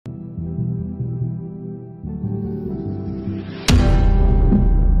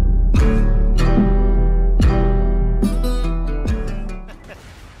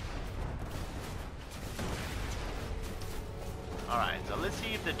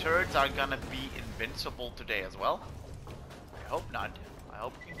turrets are gonna be invincible today as well? I hope not. I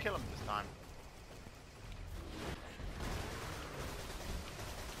hope we can kill them this time.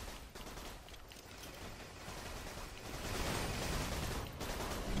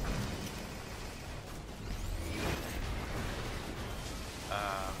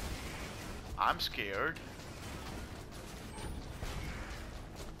 I'm scared.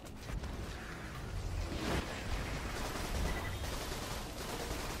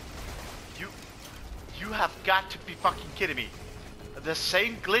 You have got to be fucking kidding me. The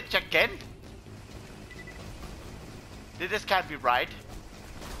same glitch again? This can't be right.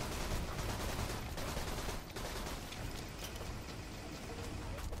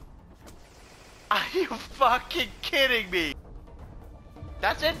 Are you fucking kidding me?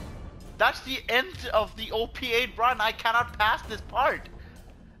 That's it? That's the end of the OP8 run. I cannot pass this part.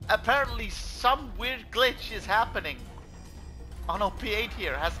 Apparently some weird glitch is happening on OP8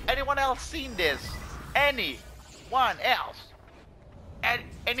 here. Has anyone else seen this? Anyone else? At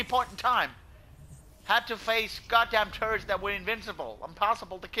any point in time? Had to face goddamn turrets that were invincible,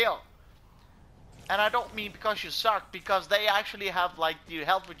 impossible to kill. And I don't mean because you suck, because they actually have like the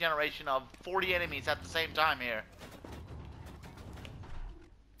health regeneration of 40 enemies at the same time here.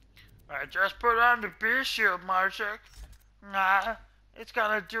 I just put on the B shield, Marshak. Nah, it's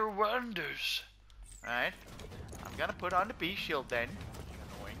gonna do wonders. Alright, I'm gonna put on the B shield then.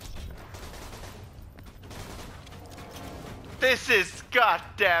 Annoying. This is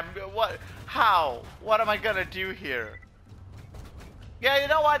goddamn. What? How? What am I gonna do here? Yeah, you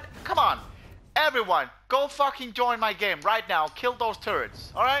know what? Come on. Everyone, go fucking join my game right now. Kill those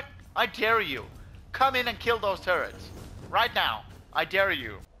turrets. Alright? I dare you. Come in and kill those turrets. Right now. I dare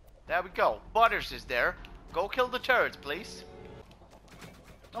you. There we go. Butters is there. Go kill the turrets, please.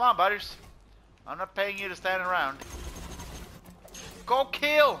 Come on, Butters. I'm not paying you to stand around. Go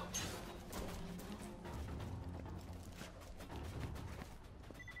kill!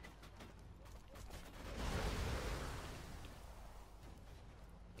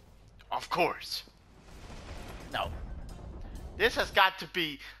 Of course. No. This has got to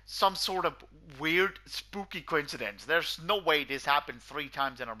be some sort of weird, spooky coincidence. There's no way this happened 3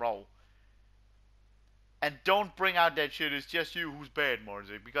 times in a row. And don't bring out that shit, it's just you who's bad,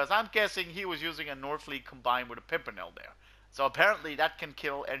 Morzy. Because I'm guessing he was using a Northfleet combined with a Pimpernel there. So apparently that can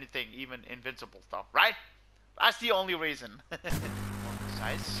kill anything, even invincible stuff, right? That's the only reason.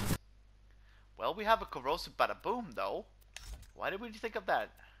 Nice. Well, we have a corrosive bada boom, though. Why did we think of that?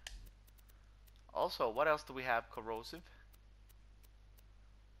 Also, what else do we have corrosive?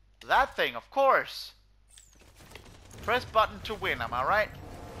 That thing, of course! Press button to win, am I right?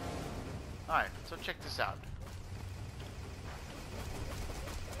 Alright, so check this out.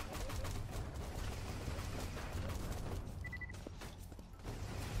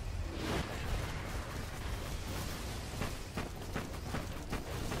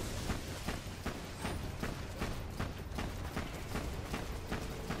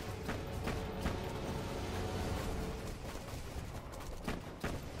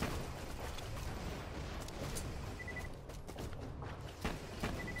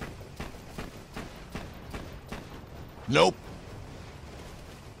 Nope.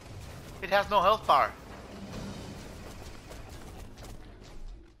 It has no health bar.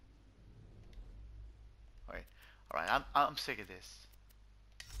 Alright, I'm sick of this.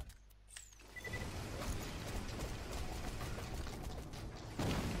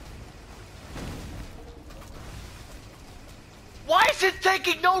 Why is it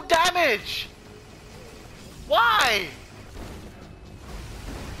taking no damage? Why?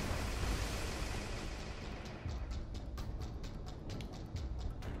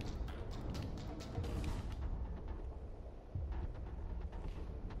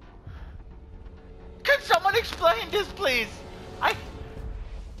 Someone explain this, please. I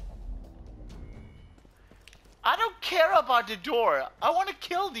don't care about the door. I want to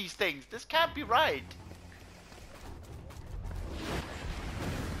kill these things. This can't be right.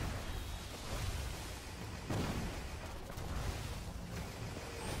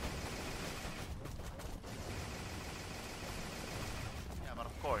 Yeah, but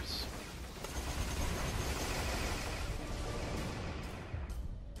of course.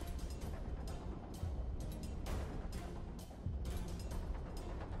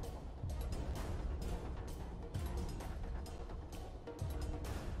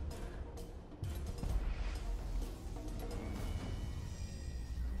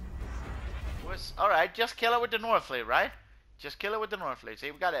 Alright, just kill it with the Northfleet, right? Just kill it with the Northfleet. See,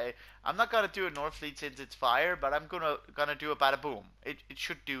 we got a. I'm not gonna do a Northfleet since it's fire, but I'm gonna do a bada boom. It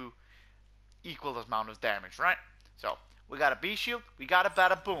should do equal amount of damage, right? So We got a B shield. We got a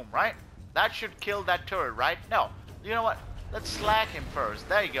bada boom, right? That should kill that turret, right? No. You know what? Let's slack him first.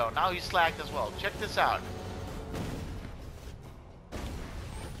 There you go. Now he's slacked as well. Check this out.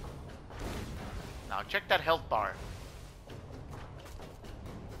 Now check that health bar.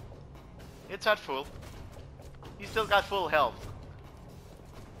 It's at full. He's still got full health.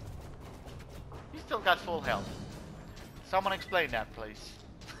 He's still got full health. Someone explain that, please.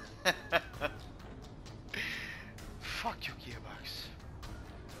 Fuck you, Gearbox.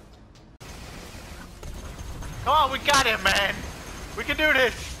 Come on, we got him, man. We can do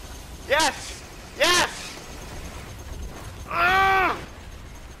this. Yes. Yes.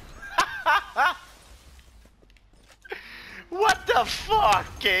 What the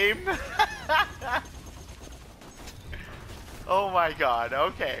fuck, game? Oh my god,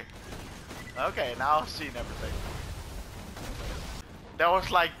 okay. Okay, now I've seen everything. That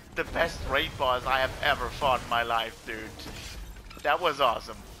was like the best raid boss I have ever fought in my life, dude. That was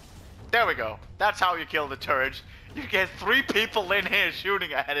awesome. There we go. That's how you kill the turret. You get 3 people in here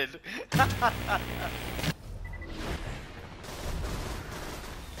shooting at it.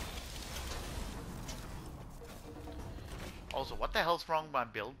 Also, what the hell's wrong with my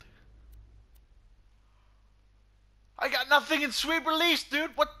build? I got nothing in sweep release,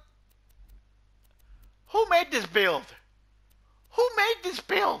 dude. What? Who made this build? Who made this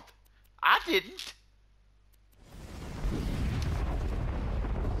build? I didn't.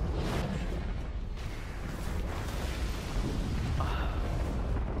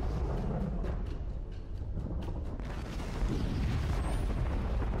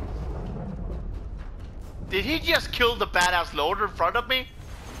 Did he just kill the badass loader in front of me?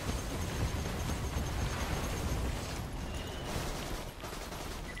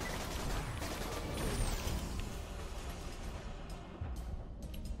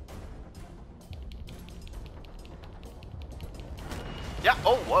 Yeah,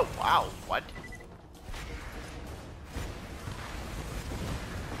 oh, whoa, wow, what?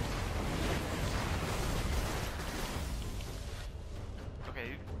 Okay,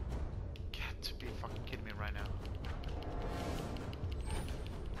 you got to be fucking kidding me right now.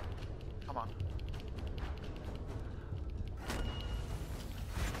 Come on.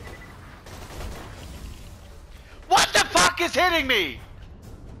 What the fuck is hitting me?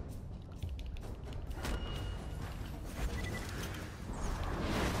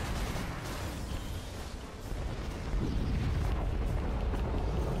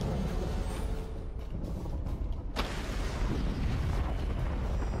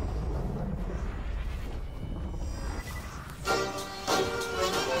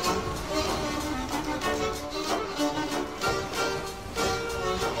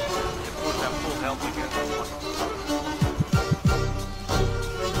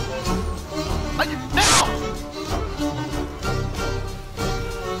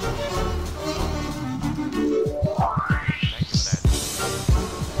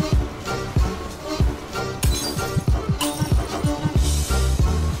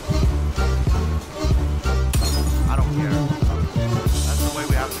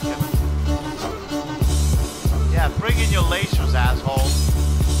 Bring in your lasers, asshole.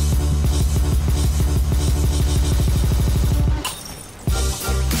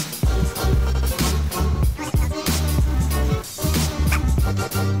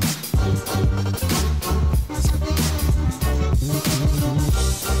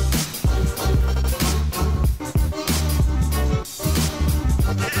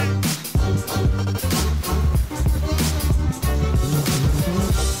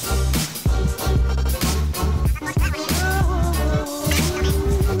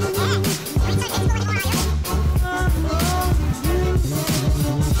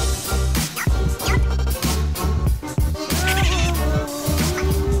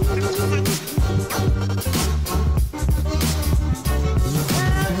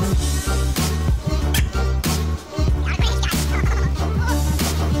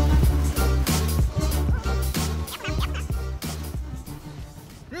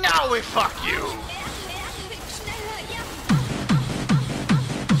 Now we fuck you!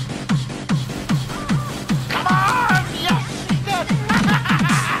 Come on! Yes!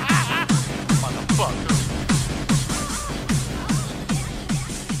 Motherfucker!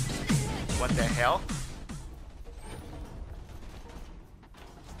 What the hell?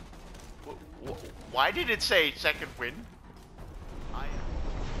 Why did it say second win?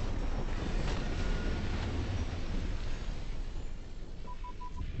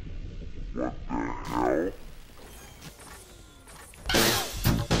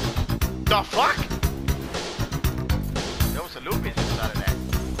 The fuck? There was a loop inside of that.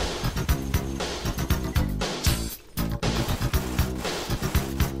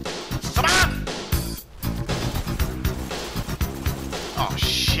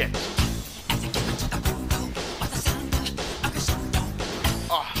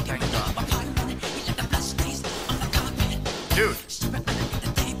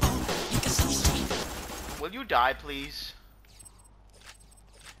 Will you die, please?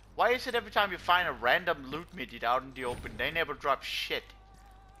 Why is it every time you find a random loot midget out in the open, they never drop shit?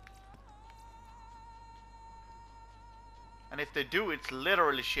 And if they do, it's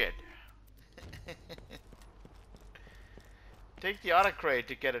literally shit. Take the other crate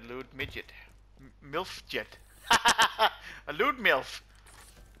to get a loot midget. MILF jet. A loot MILF.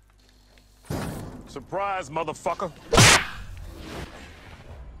 Surprise, motherfucker.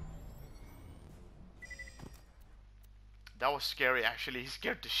 That was scary, actually. He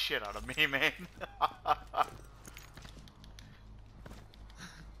scared the shit out of me, man.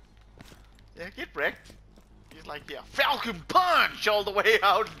 Yeah, get wrecked. He's like, yeah, Falcon Punch all the way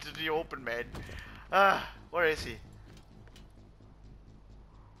out into the open, man. Where is he?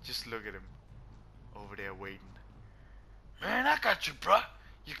 Just look at him. Over there waiting. Man, I got you, bruh.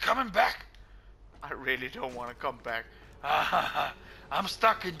 You coming back? I really don't want to come back. I'm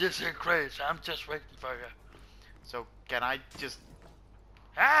stuck in this here crate, so I'm just waiting for you. So, can I just...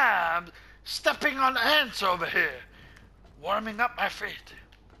 I'm stepping on ants over here. Warming up my feet.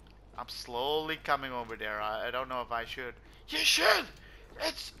 I'm slowly coming over there. I don't know if I should. You should!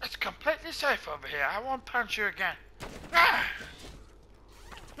 It's completely safe over here. I won't punch you again.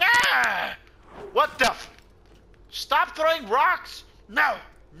 What the f... Stop throwing rocks! No,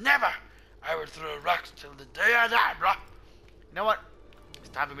 never! I will throw rocks till the day I die, bro. You know what? It's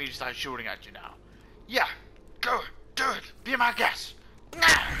time for me to start shooting at you now. Yeah, go, do it. Be my guest.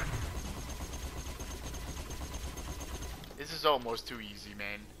 This is almost too easy,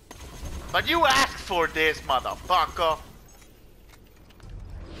 man. But you asked for this, motherfucker.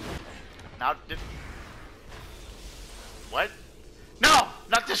 Now, what? No!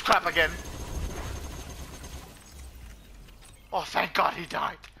 Not this crap again! Oh, thank God he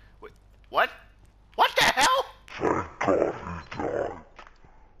died. Wait, what? What the hell? Thank God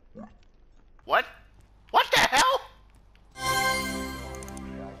he died. What? What the hell?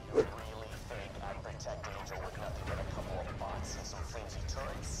 Really think I'd protect Angel with nothing but a couple of bots and some flimsy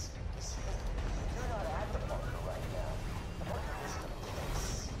turrets? You see, you're not at the bunker right now. The bunker is the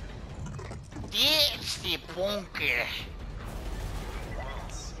place. It's the bunker.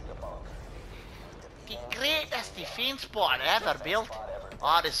 That's the bunker. The greatest defense bot ever built.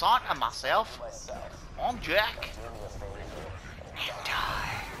 Oh, this aren't I myself. I'm Jack. Do me a favor here. And die.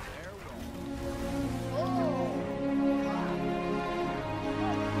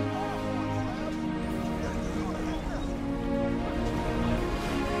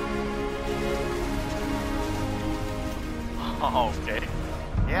 Oh, okay.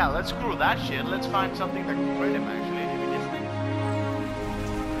 Yeah, let's screw that shit. Let's find something that can crit him, actually. Maybe this thing?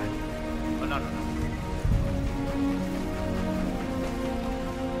 Oh, no, no, no.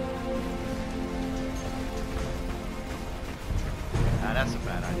 Nah, that's a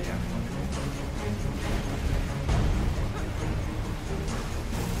bad idea.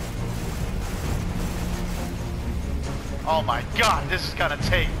 Oh my god, this is gonna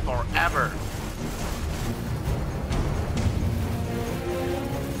take forever.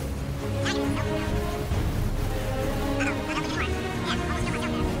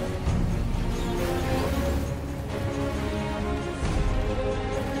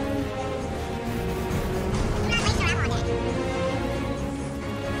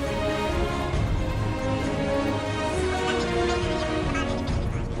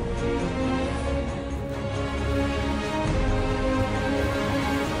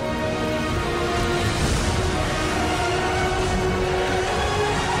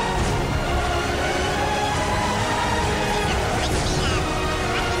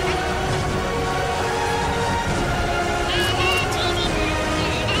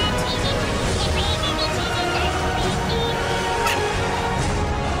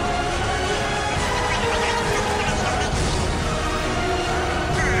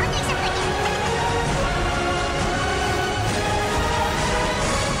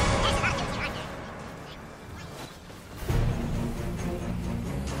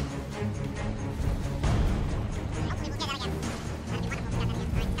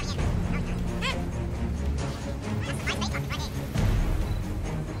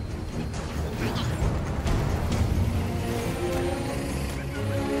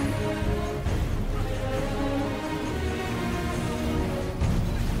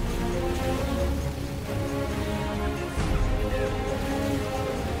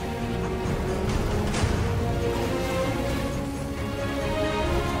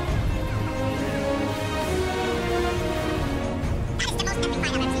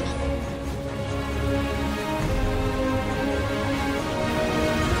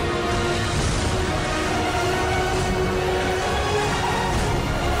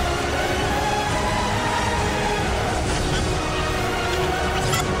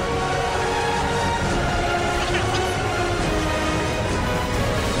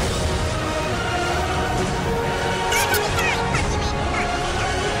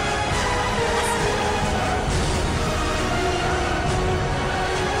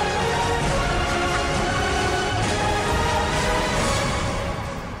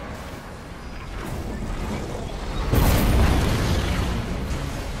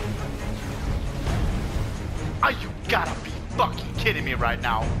 Are you gotta be fucking kidding me right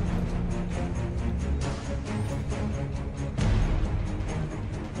now?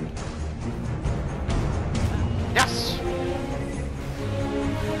 Yes!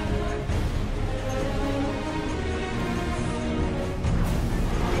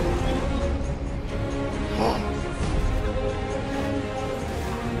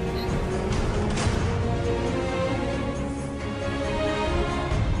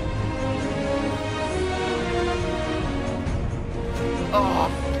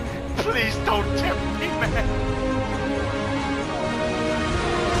 Oh, please don't tempt me, man.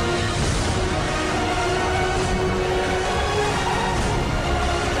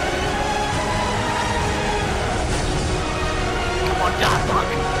 Come on, die, fuck.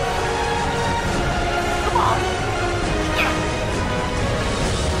 Come on. Yes.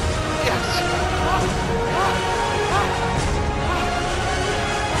 Yes.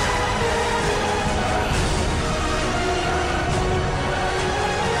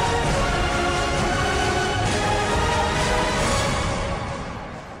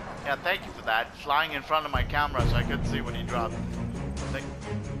 Yeah, thank you for that. Flying in front of my camera so I couldn't see when he dropped. Thank you for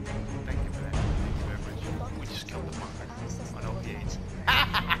that. Thank you very much. We just killed the fucker on OP8.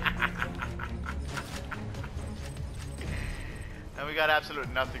 And we got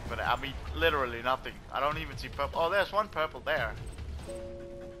absolutely nothing for that. I mean, literally nothing. I don't even see purple. Oh, there's one purple there.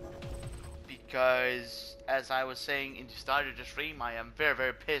 Because, as I was saying in the start of the stream, I am very,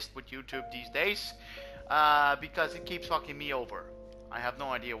 very pissed with YouTube these days. Because it keeps fucking me over. I have no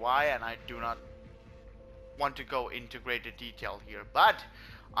idea why, and I do not want to go into greater detail here. But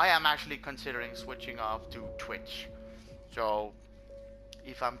I am actually considering switching off to Twitch. So,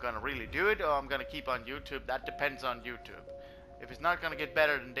 if I'm gonna really do it, or I'm gonna keep on YouTube, that depends on YouTube. If it's not gonna get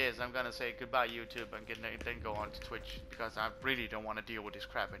better than this, I'm gonna say goodbye YouTube and then go on to Twitch, because I really don't want to deal with this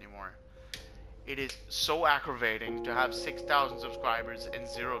crap anymore. It is so aggravating to have 6,000 subscribers and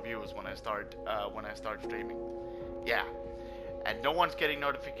 0 views when I start streaming. Yeah, and no one's getting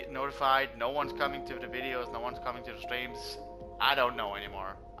notified. No one's coming to the videos. No one's coming to the streams. I don't know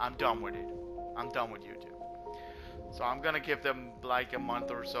anymore. I'm done with it. I'm done with YouTube. So I'm gonna give them like a month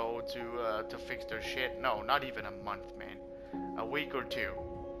or so to fix their shit. No, not even a month, man. A week or two,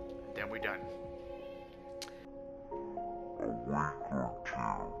 and then we're done. A week or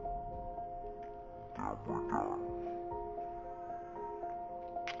two, then we're done.